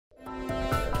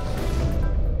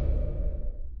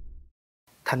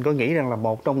Thành có nghĩ rằng là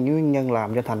một trong những nguyên nhân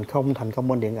làm cho Thành không thành công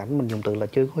bên điện ảnh, mình dùng từ là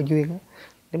chưa có duyên á.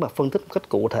 Nếu mà phân tích một cách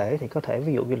cụ thể thì có thể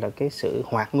ví dụ như là cái sự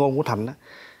hoạt ngôn của Thành á,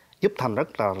 giúp Thành rất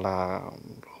là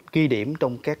ghi điểm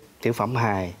trong các tiểu phẩm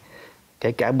hài,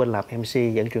 kể cả bên làm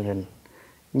MC dẫn truyền hình.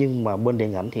 Nhưng mà bên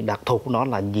điện ảnh thì đặc thù của nó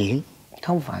là diễn.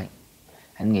 Không phải,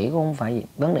 anh nghĩ cũng không phải gì.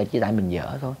 Vấn đề chỉ tại mình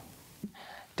dở thôi.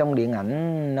 Trong điện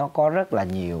ảnh nó có rất là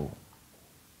nhiều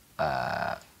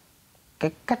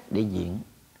cái cách để diễn.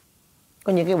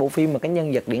 Có những cái bộ phim mà cái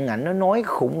nhân vật điện ảnh nó nói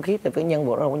khủng khiếp, thì cái nhân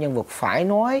vật đó là một nhân vật phải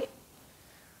nói.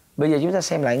 Bây giờ chúng ta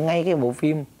xem lại ngay cái bộ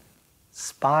phim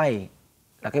Spy,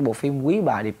 là cái bộ phim Quý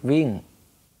bà điệp viên,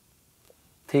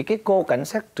 thì cái cô cảnh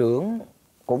sát trưởng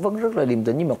cô vẫn rất là điềm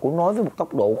tĩnh, nhưng mà cô nói với một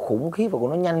tốc độ khủng khiếp, và cô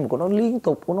nói nhanh, và cô nói liên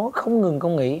tục, cô nói không ngừng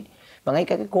không nghỉ. Và ngay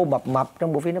cả cái cô mập mập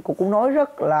trong bộ phim đó, cô cũng nói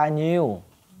rất là nhiều,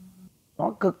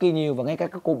 nói cực kỳ nhiều. Và ngay cả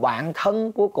cái cô bạn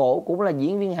thân của cô cũng là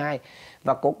diễn viên hài,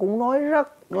 và cô cũng nói rất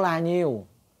là nhiều.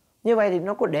 Như vậy thì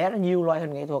nó có đẻ ra nhiều loại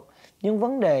hình nghệ thuật. Nhưng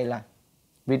vấn đề là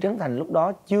vì Trấn Thành lúc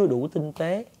đó chưa đủ tinh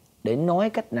tế để nói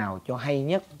cách nào cho hay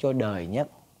nhất, cho đời nhất,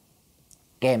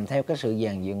 kèm theo cái sự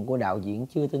dàn dựng của đạo diễn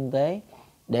chưa tinh tế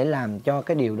để làm cho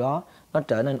cái điều đó nó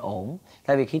trở nên ổn.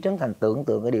 Tại vì khi Trấn Thành tưởng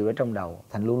tượng cái điều đó trong đầu,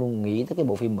 Thành luôn luôn nghĩ tới cái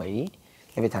bộ phim Mỹ.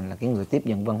 Tại vì Thành là cái người tiếp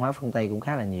nhận văn hóa phương Tây cũng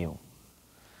khá là nhiều.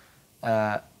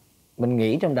 Mình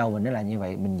nghĩ trong đầu mình nó là như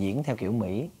vậy, mình diễn theo kiểu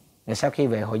Mỹ, rồi sau khi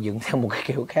về họ dựng theo một cái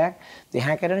kiểu khác, thì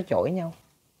hai cái đó nó chổi nhau.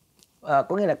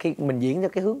 Có nghĩa là khi mình diễn theo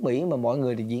cái hướng Mỹ mà mọi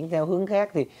người thì diễn theo hướng khác,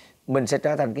 thì mình sẽ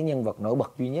trở thành cái nhân vật nổi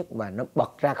bật duy nhất, và nó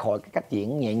bật ra khỏi cái cách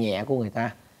diễn nhẹ nhẹ của người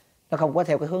ta. Nó không có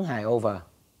theo cái hướng hài over.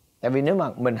 Tại vì nếu mà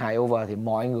mình hài over thì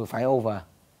mọi người phải over.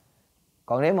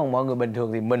 Còn nếu mà mọi người bình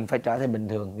thường thì mình phải trở thành bình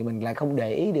thường, thì mình lại không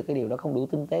để ý được cái điều đó, không đủ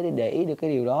tinh tế để để ý được cái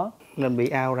điều đó, nên bị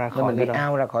out ra khỏi. Nên mình bị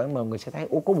out ra khỏi. Mà người sẽ thấy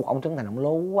có một ông Trấn Thành, ông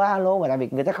lố quá lố, mà tại vì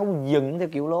người ta không dừng theo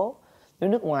kiểu lố. Nếu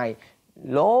nước ngoài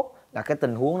lố là cái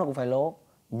tình huống nó cũng phải lố,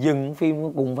 dừng phim nó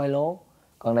cũng phải lố.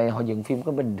 Còn đây họ dừng phim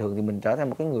có bình thường, thì mình trở thành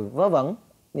một cái người vớ vẩn,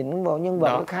 nhìn vào nhân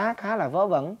vật nó khá là vớ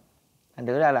vẩn. Thành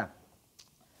thử ra là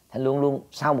Thành luôn luôn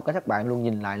sau một cái thất bại luôn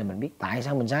nhìn lại là mình biết tại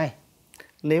sao mình sai.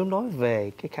 Nếu nói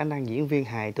về cái khả năng diễn viên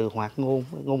hài từ hoạt ngôn,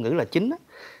 ngôn ngữ là chính á,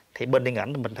 thì bên điện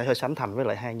ảnh mình phải so sánh Thành với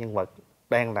lại hai nhân vật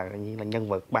đang là nhân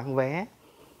vật bán vé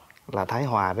là Thái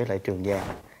Hòa với lại Trường Giang.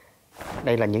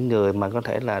 Đây là những người mà có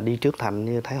thể là đi trước Thành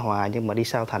như Thái Hòa, nhưng mà đi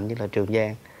sau Thành như là Trường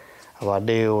Giang, và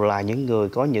đều là những người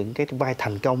có những cái vai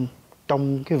thành công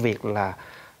trong cái việc là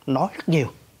nói rất nhiều.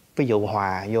 Ví dụ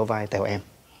Hòa vô vai Tèo Em,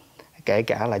 kể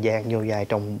cả là Giang vô vai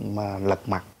trong Lật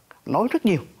Mặt, nói rất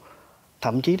nhiều.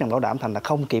 Thậm chí rằng bảo đảm Thành là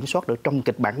không kiểm soát được trong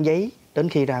kịch bản giấy, đến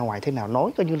khi ra ngoài thế nào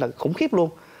nói coi như là khủng khiếp luôn.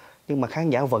 Nhưng mà khán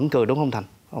giả vẫn cười, đúng không Thành?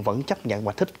 Vẫn chấp nhận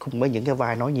và thích cùng với những cái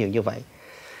vai nói nhiều như vậy.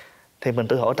 Thì mình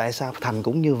tự hỏi tại sao Thành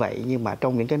cũng như vậy, nhưng mà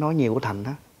trong những cái nói nhiều của Thành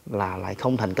đó là lại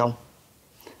không thành công.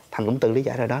 Thành cũng tự lý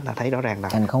giải rồi đó, là thấy rõ ràng là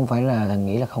Thành không phải là Thành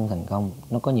nghĩ là không thành công,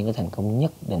 nó có những cái thành công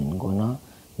nhất định của nó,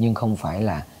 nhưng không phải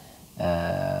là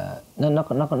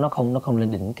nó không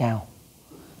lên đỉnh cao.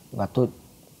 Và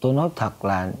tôi nói thật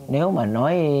là nếu mà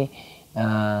nói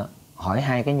hỏi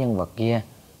hai cái nhân vật kia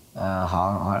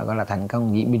họ gọi là thành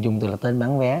công, mình dùng từ là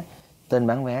tên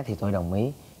bán vé thì tôi đồng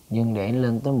ý. Nhưng để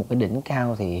lên tới một cái đỉnh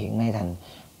cao thì hiện nay Thành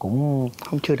cũng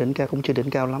chưa đỉnh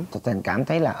cao lắm. Thành cảm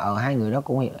thấy là ở hai người đó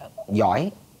cũng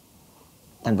giỏi.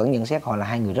 Thành vẫn nhận xét họ là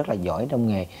hai người rất là giỏi trong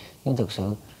nghề. Nhưng thực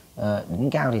sự đỉnh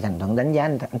cao thì Thành vẫn đánh giá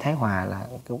anh Thái Hòa là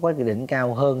có cái đỉnh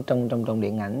cao hơn trong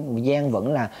điện ảnh. Giang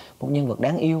vẫn là một nhân vật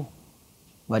đáng yêu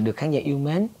và được khán giả yêu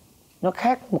mến. Nó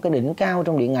khác một cái đỉnh cao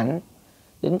trong điện ảnh.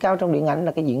 Đỉnh cao trong điện ảnh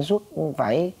là cái diễn xuất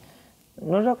phải,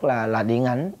 nó rất là điện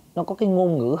ảnh. Nó có cái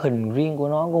ngôn ngữ hình riêng của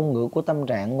nó, ngôn ngữ của tâm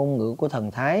trạng, ngôn ngữ của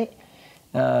thần thái.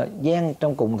 Giang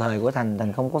trong cùng thời của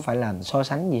Thành không có phải làm so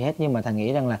sánh gì hết, nhưng mà Thành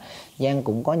nghĩ rằng là Giang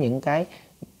cũng có những cái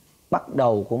bắt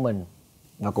đầu của mình,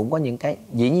 và cũng có những cái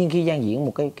dĩ nhiên khi Giang diễn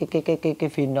một cái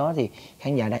phim đó thì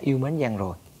khán giả đã yêu mến Giang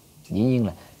rồi, dĩ nhiên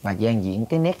là. Và Giang diễn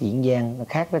cái nét diễn Giang nó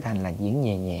khác với Thành là diễn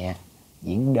nhẹ nhẹ,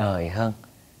 diễn đời hơn.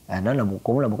 Đó là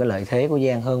cũng là một cái lợi thế của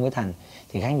Giang hơn với Thành,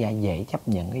 thì khán giả dễ chấp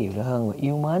nhận cái điều đó hơn và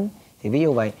yêu mến. Thì ví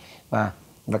dụ vậy, và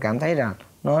cảm thấy rằng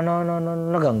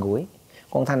nó gần gũi.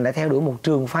 Còn Thành lại theo đuổi một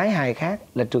trường phái hài khác,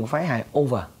 là trường phái hài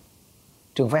over,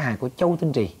 trường phái hài của Châu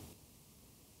Tinh Trì.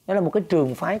 Đó là một cái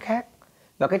trường phái khác,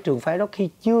 và cái trường phái đó khi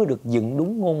chưa được dựng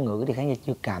đúng ngôn ngữ thì khán giả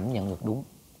chưa cảm nhận được đúng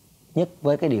nhất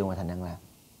với cái điều mà Thành đang làm.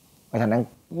 Và Thành đang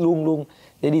luôn luôn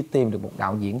để đi tìm được một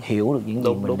đạo diễn hiểu được những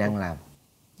gì mình đang làm,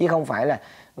 chứ không phải là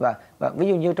và ví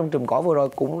dụ như trong Trùm Cỏ vừa rồi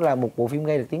cũng là một bộ phim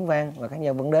gây được tiếng vang, và khán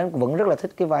giả vẫn rất là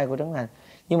thích cái vai của Trấn Thành.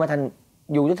 Nhưng mà Thành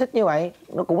dù cho thích như vậy,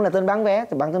 nó cũng là tên bán vé.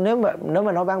 Thì bản thân nếu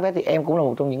mà nói bán vé thì em cũng là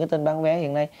một trong những cái tên bán vé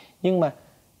hiện nay. Nhưng mà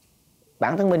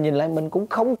bản thân mình nhìn lại mình cũng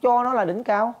không cho nó là đỉnh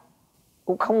cao.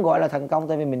 cũng không gọi là thành công,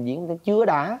 tại vì mình diễn chưa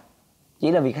đã,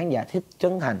 chỉ là vì khán giả thích,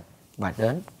 chân thành và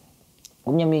đến.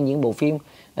 Cũng như những bộ phim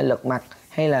Lật Mặt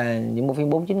hay là những bộ phim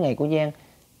 49 ngày của Giang,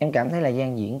 em cảm thấy là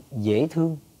Giang diễn dễ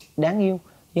thương, đáng yêu.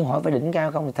 Nhưng hỏi phải đỉnh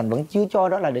cao không thì Thành vẫn chưa cho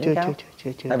đó là đỉnh cao.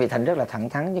 Chưa. Tại vì Thành rất là thẳng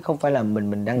thắn, chứ không phải là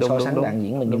mình đang so sánh bạn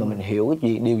diễn mình, nhưng mà mình hiểu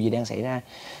cái điều gì đang xảy ra.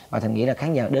 Và Thành nghĩ là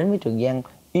khán giả đến với Trường Giang,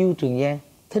 yêu Trường Giang,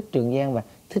 thích Trường Giang và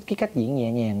thích cái cách diễn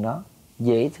nhẹ nhàng đó,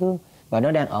 dễ thương, và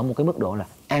nó đang ở một cái mức độ là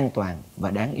an toàn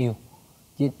và đáng yêu.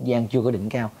 Chứ Giang chưa có đỉnh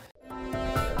cao.